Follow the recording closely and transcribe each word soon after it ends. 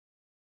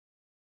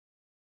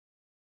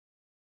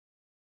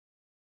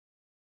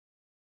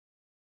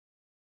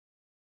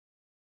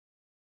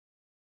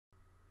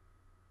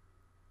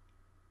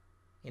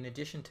in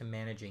addition to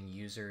managing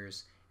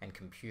users and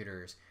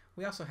computers,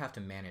 we also have to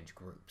manage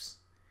groups.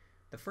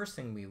 The first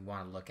thing we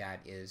want to look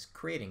at is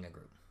creating a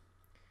group.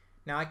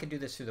 Now I could do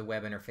this through the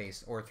web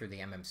interface or through the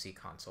MMC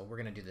console. We're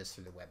going to do this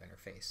through the web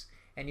interface.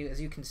 And as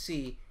you can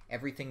see,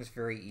 everything's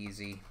very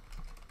easy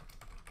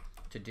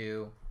to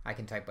do. I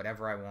can type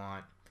whatever I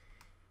want.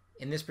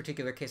 In this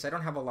particular case, I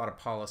don't have a lot of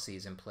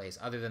policies in place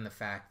other than the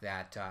fact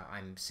that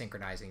I'm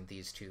synchronizing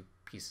these two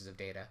pieces of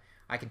data.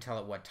 I can tell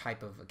it what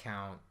type of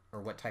account, or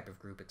what type of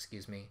group,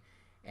 excuse me,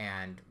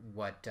 and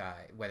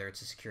whether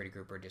it's a security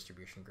group or a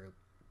distribution group.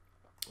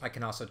 I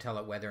can also tell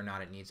it whether or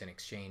not it needs an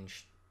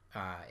exchange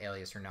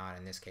alias or not.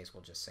 In this case,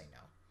 we'll just say no.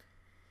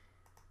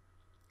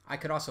 I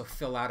could also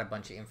fill out a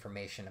bunch of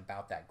information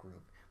about that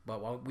group,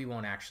 but we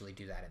won't actually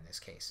do that in this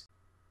case.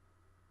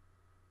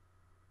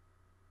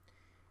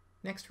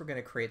 Next, we're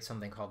going to create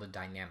something called a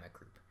dynamic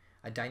group.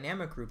 A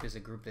dynamic group is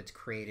a group that's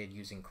created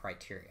using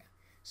criteria.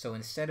 So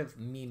instead of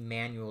me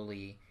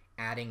manually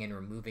adding and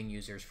removing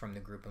users from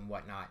the group and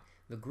whatnot,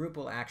 the group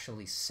will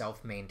actually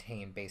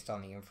self-maintain based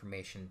on the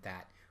information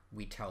that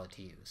we tell it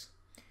to use.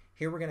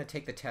 Here we're going to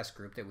take the test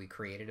group that we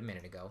created a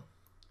minute ago,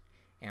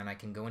 and I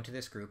can go into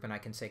this group and I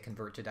can say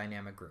convert to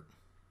dynamic group.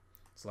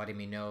 It's letting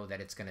me know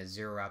that it's going to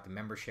zero out the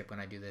membership when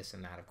I do this,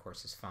 and that of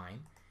course is fine.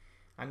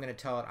 I'm going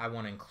to tell it I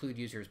want to include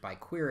users by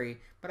query,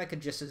 but I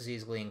could just as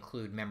easily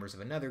include members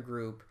of another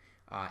group,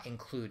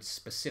 include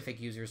specific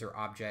users or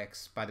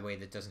objects. By the way,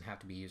 that doesn't have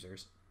to be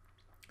users,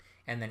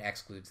 and then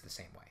excludes the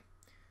same way.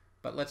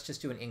 But let's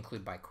just do an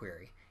include by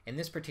query. In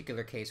this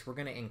particular case, we're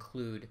going to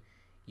include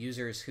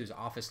users whose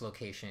office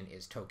location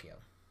is Tokyo.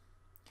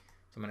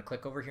 So I'm going to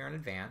click over here on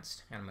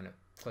Advanced, and I'm going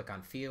to click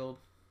on Field,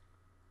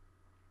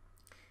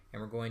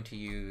 and we're going to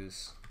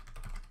use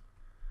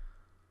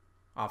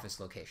office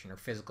location, or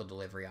physical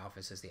delivery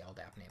office is the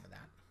LDAP name of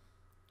that.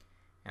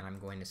 And I'm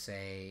going to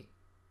say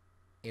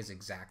is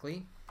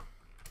exactly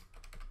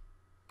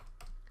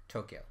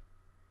Tokyo.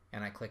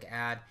 And I click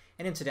Add.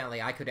 And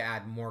incidentally, I could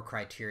add more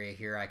criteria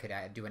here. I could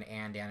do an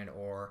and an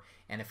or.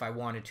 And if I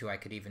wanted to, I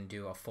could even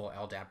do a full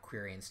LDAP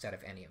query instead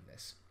of any of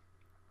this.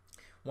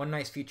 One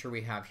nice feature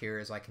we have here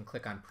is I can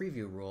click on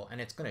Preview Rule,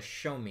 and it's going to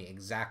show me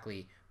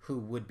exactly who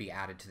would be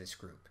added to this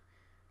group.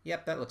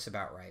 Yep, that looks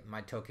about right.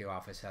 My Tokyo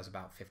office has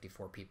about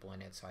 54 people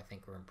in it, so I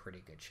think we're in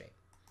pretty good shape.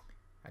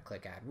 I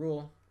click Add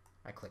Rule,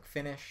 I click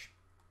Finish,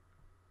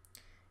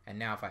 and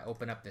now if I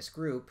open up this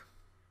group,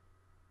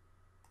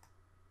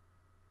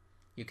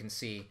 you can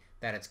see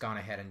that it's gone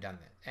ahead and done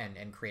that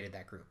and created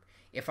that group.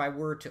 If I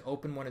were to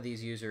open one of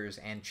these users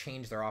and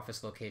change their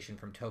office location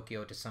from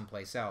Tokyo to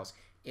someplace else,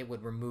 it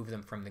would remove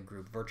them from the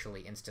group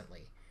virtually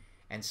instantly.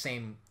 And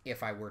same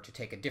if I were to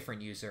take a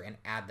different user and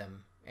add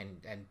them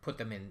and put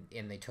them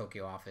in the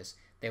Tokyo office,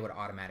 they would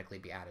automatically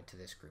be added to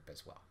this group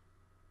as well.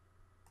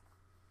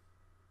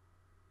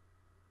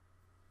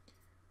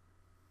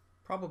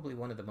 Probably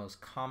one of the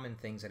most common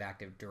things that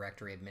Active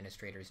Directory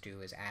administrators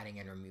do is adding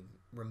and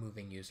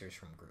removing users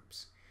from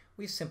groups.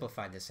 We've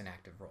simplified this in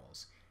Active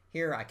Roles.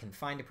 Here I can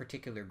find a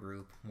particular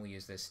group. We'll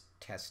use this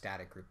test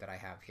static group that I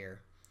have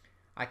here.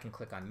 I can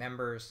click on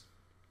Members,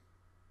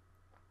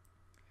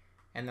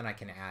 and then I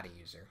can add a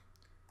user.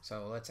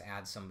 So let's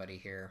add somebody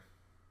here.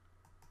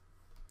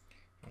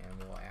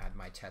 And we'll add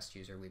my test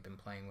user we've been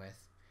playing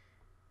with.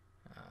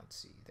 Let's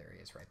see, there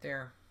he is right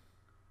there.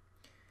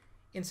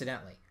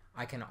 Incidentally,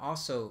 I can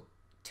also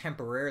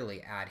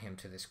temporarily add him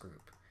to this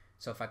group.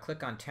 So if I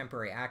click on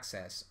temporary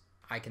access,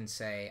 I can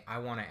say I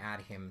want to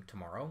add him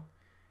tomorrow,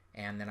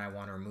 and then I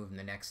want to remove him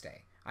the next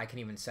day. I can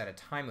even set a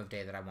time of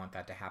day that I want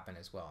that to happen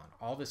as well. And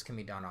all this can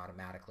be done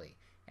automatically,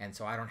 and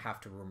so I don't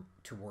have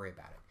to worry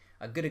about it.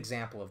 A good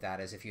example of that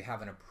is if you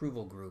have an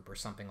approval group or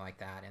something like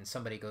that, and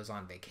somebody goes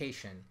on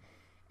vacation,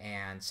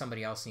 and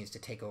somebody else needs to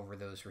take over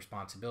those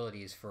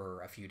responsibilities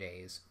for a few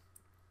days,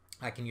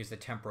 I can use the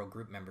temporal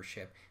group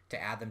membership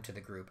to add them to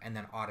the group and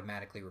then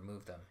automatically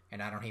remove them.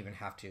 And I don't even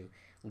have to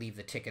leave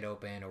the ticket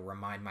open or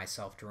remind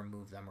myself to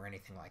remove them or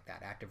anything like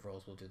that. Active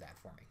Roles will do that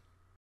for me.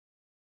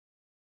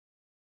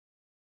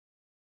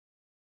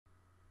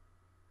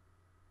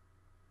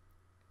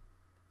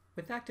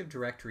 With Active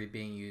Directory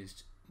being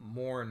used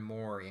more and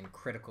more in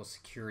critical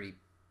security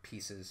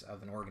pieces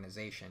of an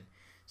organization,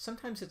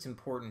 sometimes it's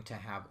important to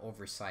have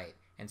oversight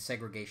and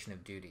segregation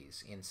of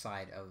duties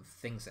inside of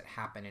things that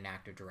happen in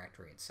Active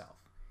Directory itself.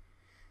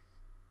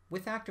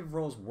 With Active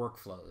Roles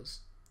workflows,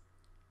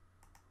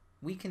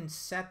 we can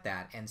set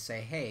that and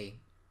say, hey,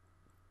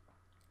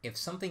 if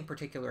something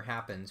particular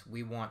happens,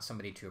 we want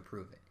somebody to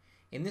approve it.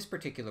 In this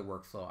particular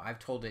workflow, I've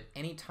told it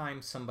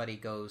anytime somebody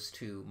goes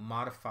to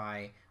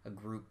modify a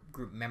group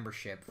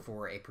membership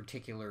for a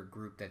particular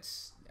group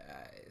that's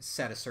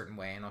set a certain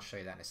way, and I'll show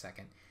you that in a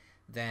second,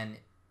 then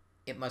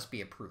it must be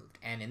approved.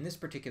 And in this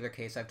particular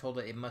case, I've told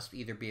it must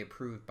either be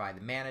approved by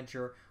the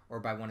manager or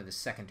by one of the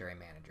secondary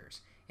managers.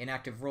 In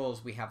Active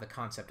Roles, we have the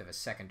concept of a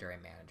secondary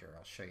manager.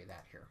 I'll show you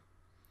that here.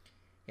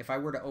 If I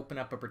were to open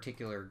up a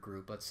particular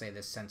group, let's say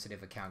this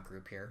sensitive account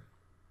group here,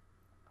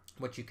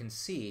 what you can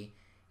see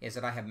is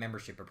that I have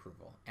membership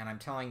approval, and I'm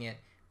telling it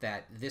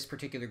that this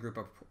particular group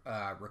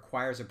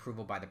requires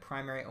approval by the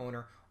primary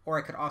owner, or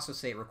I could also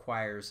say it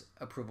requires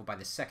approval by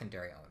the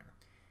secondary owner.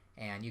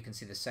 And you can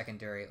see the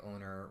secondary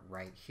owner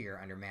right here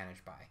under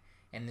Manage By.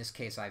 In this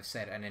case, I've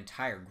said an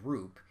entire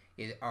group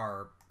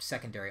are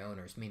secondary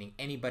owners, meaning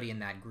anybody in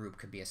that group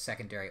could be a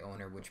secondary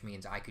owner, which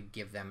means I could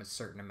give them a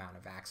certain amount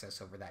of access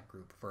over that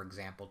group, for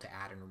example, to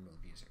add and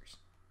remove users.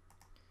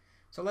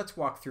 So let's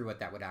walk through what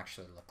that would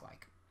actually look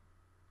like.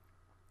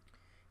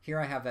 Here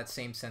I have that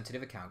same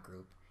sensitive account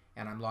group,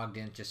 and I'm logged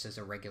in just as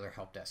a regular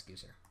help desk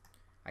user.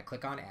 I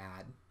click on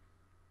Add,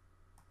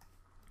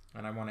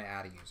 and I want to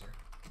add a user.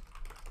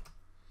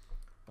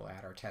 We'll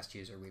add our test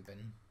user we've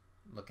been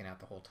looking at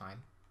the whole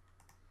time.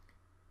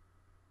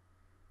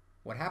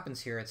 What happens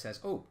here, it says,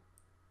 oh,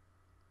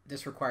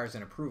 this requires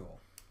an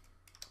approval.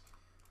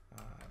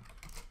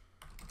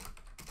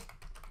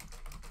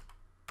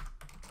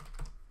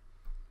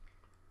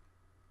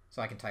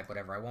 So I can type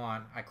whatever I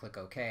want. I click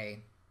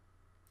OK.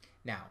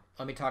 Now,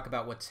 let me talk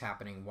about what's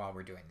happening while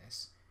we're doing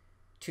this.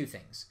 Two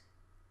things.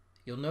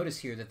 You'll notice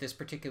here that this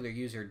particular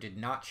user did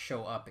not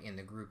show up in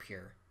the group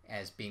here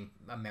as being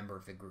a member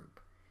of the group.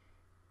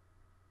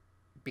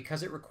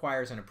 Because it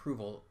requires an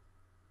approval,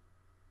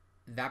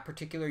 that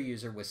particular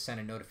user was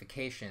sent a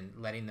notification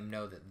letting them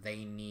know that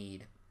they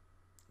need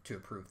to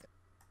approve them.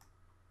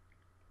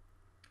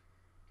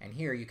 And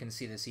here you can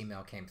see this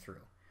email came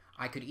through.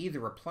 I could either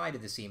reply to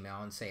this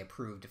email and say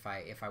approved if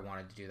I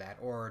wanted to do that,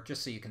 or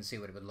just so you can see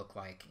what it would look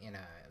like in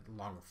a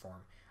longer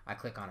form, I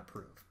click on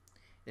approve.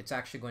 It's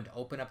actually going to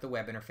open up the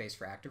web interface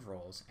for active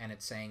roles, and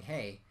it's saying,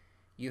 hey,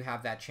 you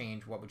have that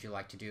change, what would you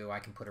like to do? I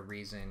can put a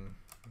reason,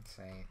 let's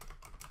say,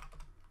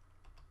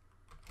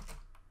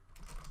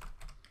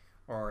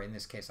 or in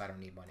this case I don't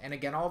need one. And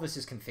again, all this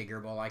is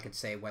configurable. I could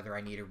say whether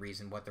I need a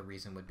reason, what the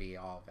reason would be,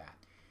 all of that.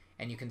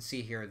 And you can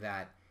see here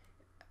that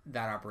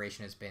that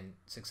operation has been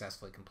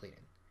successfully completed.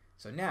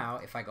 So now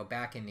if I go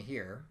back into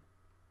here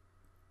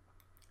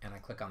and I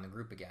click on the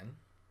group again,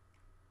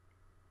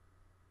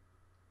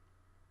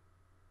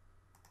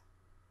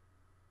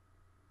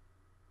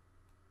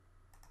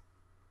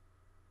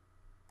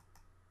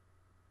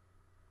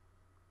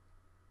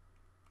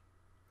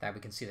 that we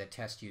can see that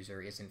test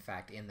user is in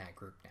fact in that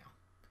group now.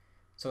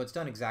 So it's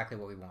done exactly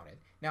what we wanted.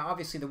 Now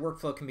obviously the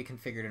workflow can be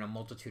configured in a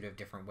multitude of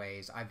different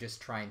ways. I'm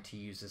just trying to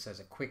use this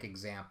as a quick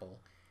example,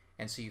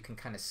 and so you can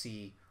kind of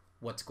see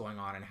what's going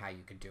on and how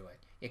you could do it.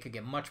 It could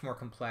get much more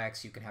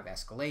complex. You can have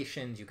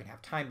escalations, you can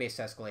have time-based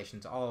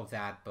escalations, all of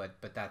that,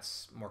 but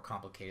that's more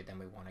complicated than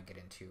we want to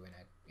get into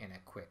in a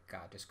quick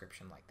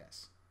description like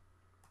this.